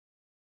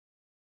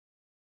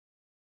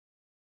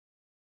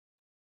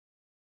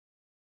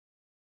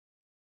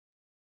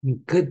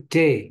Good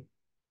day.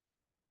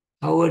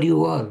 How are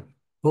you all?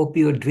 Hope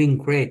you are doing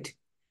great.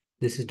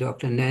 This is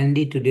Dr.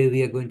 Nandi. Today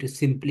we are going to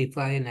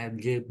simplify an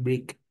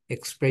algebraic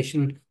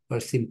expression or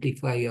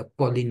simplify a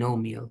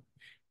polynomial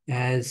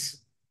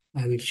as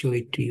I will show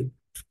it to you.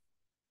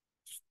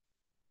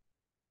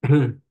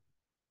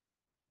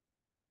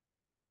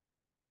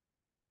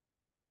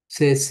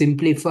 Says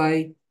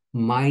simplify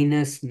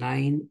minus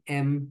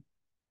 9m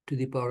to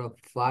the power of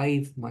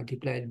 5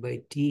 multiplied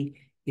by t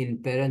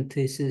in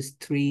parenthesis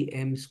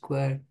 3m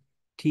square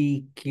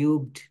t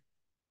cubed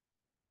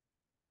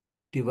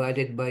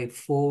divided by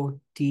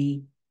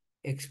 4t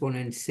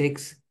exponent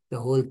 6, the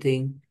whole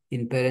thing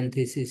in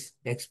parenthesis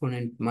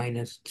exponent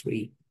minus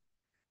 3.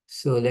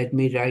 So let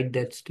me write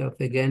that stuff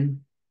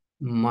again.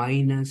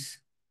 Minus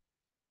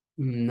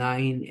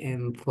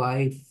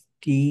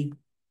 9m5t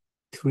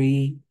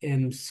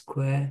 3m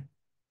square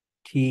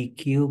t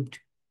cubed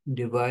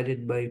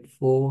divided by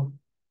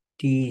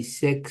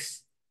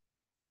 4t6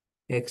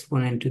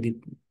 exponent to the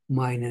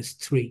minus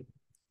 3.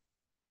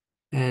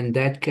 And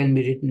that can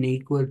be written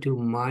equal to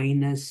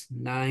minus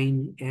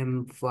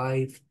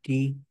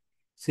 9m5t.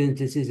 Since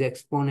this is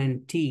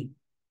exponent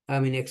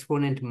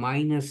exponent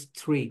minus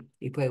 3.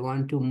 If I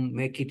want to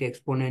make it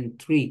exponent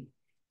 3,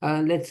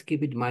 let's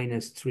keep it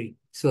minus 3.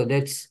 So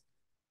let's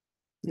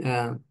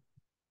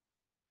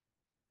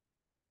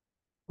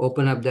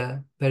open up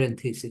the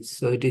parentheses.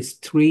 So it is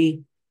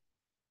 3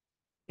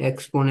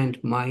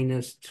 exponent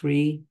minus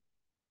 3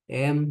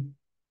 m.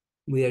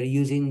 We are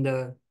using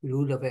the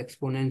rule of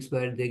exponents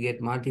where they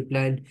get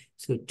multiplied.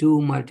 So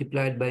 2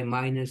 multiplied by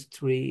minus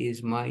 3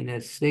 is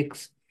minus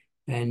 6.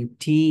 And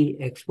t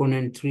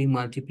exponent 3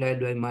 multiplied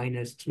by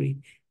minus 3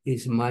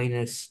 is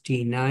minus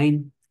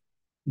t9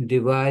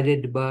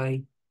 divided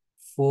by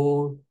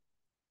 4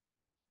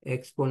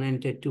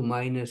 exponented to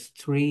minus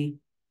 3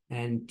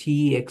 and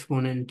t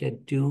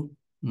exponented to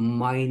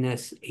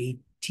minus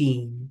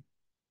 18.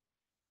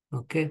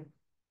 Okay.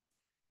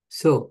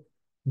 So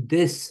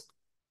this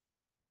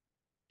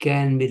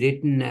can be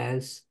written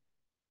as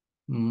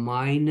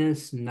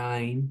minus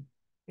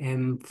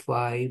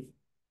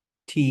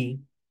 9m5t,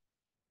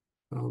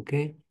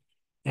 okay?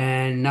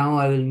 And now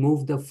I will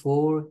move the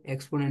 4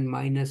 exponent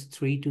minus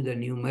 3 to the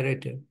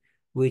numerator,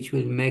 which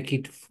will make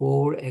it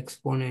 4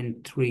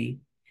 exponent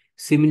 3.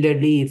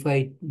 Similarly, if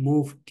I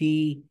move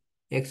t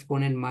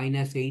exponent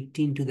minus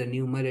 18 to the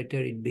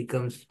numerator, it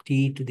becomes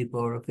t to the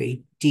power of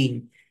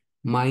 18.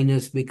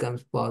 Minus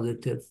becomes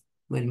positive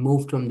when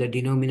moved from the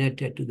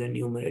denominator to the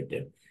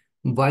numerator.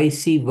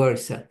 Vice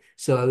versa.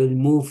 So I will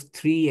move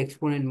 3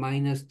 exponent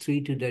minus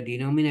 3 to the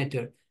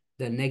denominator.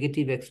 The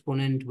negative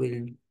exponent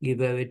will give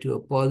way to a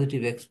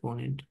positive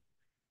exponent.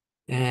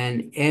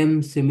 And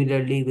m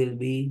similarly will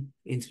be,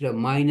 instead of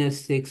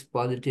minus 6,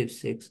 positive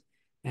 6.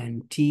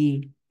 And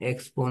t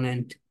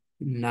exponent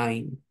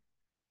 9.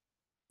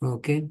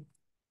 Okay.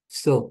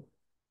 So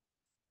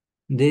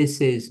this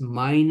is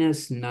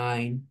minus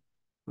 9.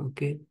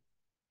 Okay.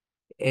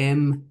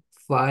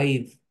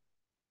 m5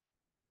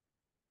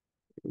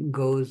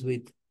 goes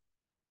with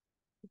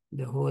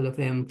the whole of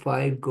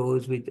m5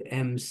 goes with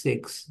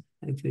m6,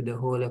 actually the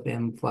whole of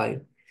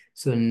m5.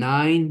 So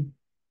 9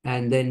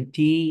 and then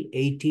t,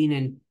 18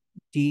 and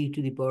t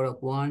to the power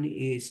of 1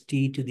 is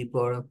t to the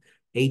power of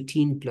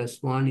 18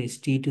 plus 1 is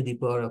t to the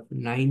power of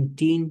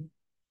 19.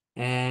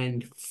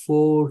 And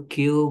 4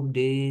 cubed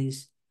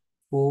is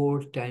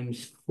 4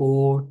 times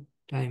 4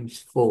 times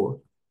 4.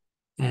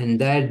 And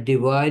that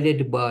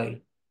divided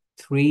by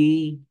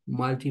 3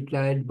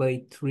 multiplied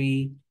by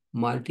 3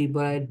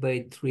 multiplied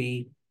by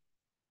 3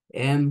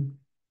 m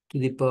to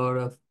the power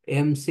of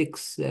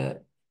m6,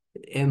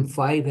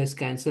 m5 has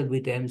cancelled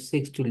with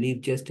m6 to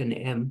leave just an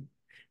m,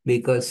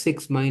 because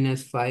 6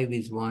 minus 5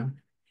 is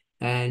 1,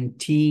 and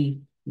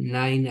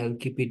t9, I'll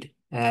keep it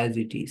as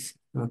it is,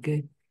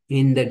 okay,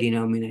 in the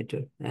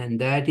denominator. And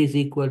that is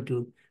equal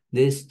to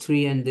this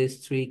 3 and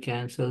this 3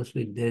 cancels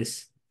with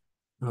this,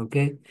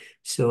 okay?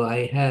 So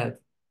I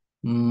have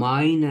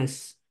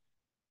minus,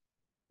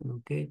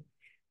 okay,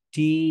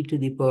 t to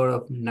the power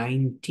of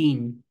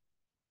 19,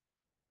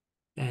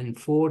 and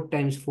 4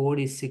 times 4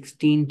 is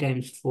 16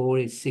 times 4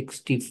 is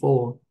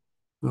 64,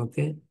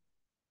 okay?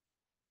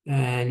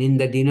 And in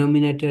the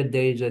denominator,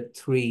 there is a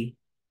 3,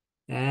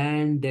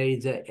 and there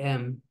is a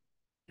m,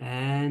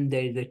 and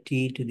there is a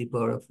t to the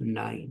power of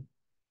 9,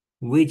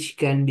 which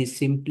can be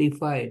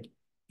simplified.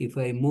 If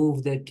I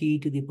move the t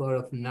to the power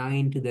of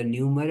 9 to the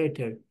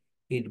numerator,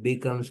 it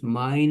becomes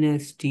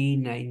minus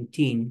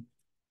t19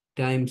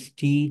 times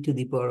t to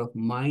the power of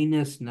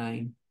minus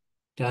 9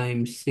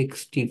 times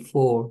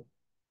 64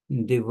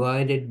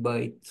 divided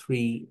by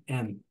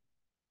 3m.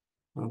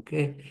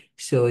 Okay,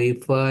 so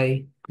if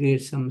I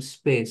create some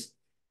space,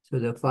 so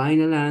the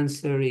final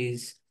answer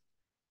is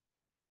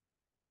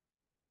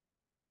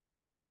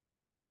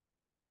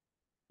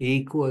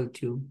equal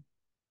to,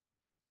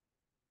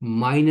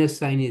 minus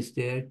sign is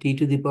there, t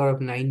to the power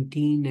of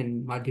 19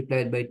 and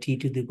multiplied by t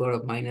to the power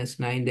of minus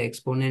 9, the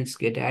exponents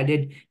get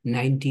added.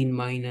 19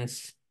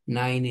 minus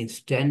 9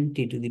 is 10,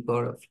 t to the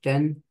power of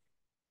 10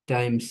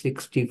 times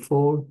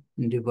 64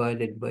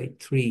 divided by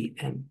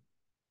 3m.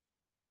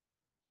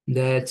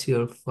 That's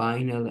your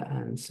final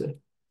answer.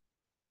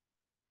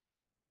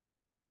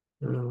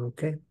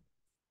 Okay.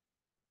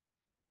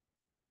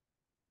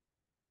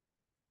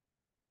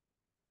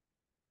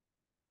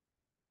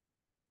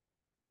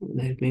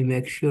 Let me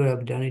make sure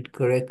I've done it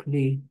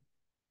correctly.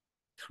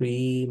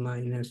 3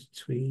 minus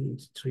 3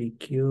 is 3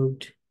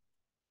 cubed.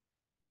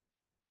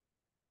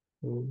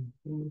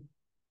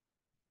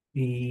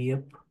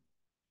 Yep,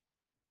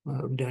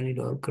 I've done it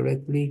all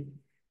correctly.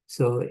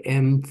 So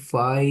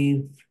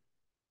M5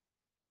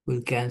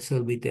 will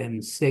cancel with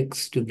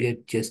M6 to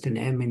get just an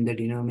M in the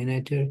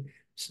denominator.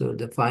 So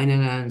the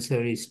final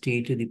answer is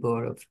T to the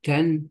power of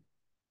 10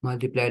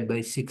 multiplied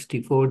by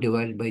 64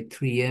 divided by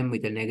 3M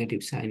with a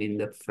negative sign in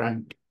the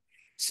front.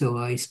 So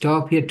I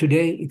stop here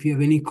today. If you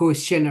have any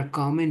question or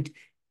comment,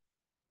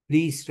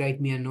 please write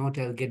me a note.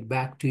 I'll get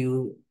back to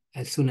you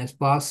as soon as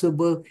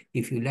possible.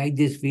 If you like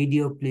this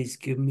video, please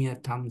give me a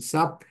thumbs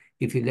up.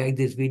 If you like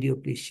this video,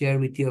 please share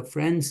with your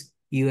friends.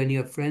 You and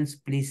your friends,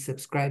 please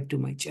subscribe to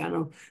my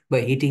channel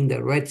by hitting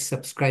the red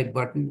subscribe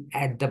button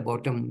at the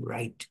bottom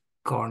right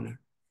corner.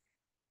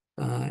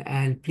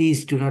 And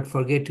please do not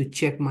forget to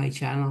check my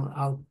channel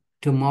out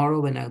tomorrow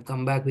when I'll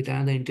come back with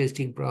another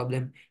interesting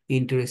problem,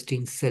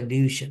 interesting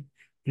solution.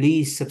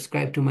 Please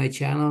subscribe to my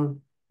channel,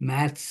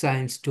 Math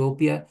Science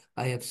Topia.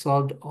 I have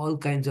solved all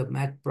kinds of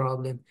math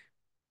problems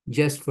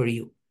just for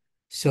you.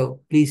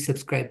 So please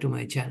subscribe to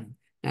my channel.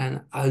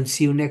 And I'll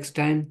see you next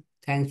time.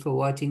 Thanks for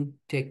watching.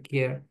 Take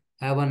care.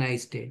 Have a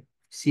nice day.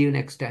 See you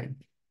next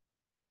time.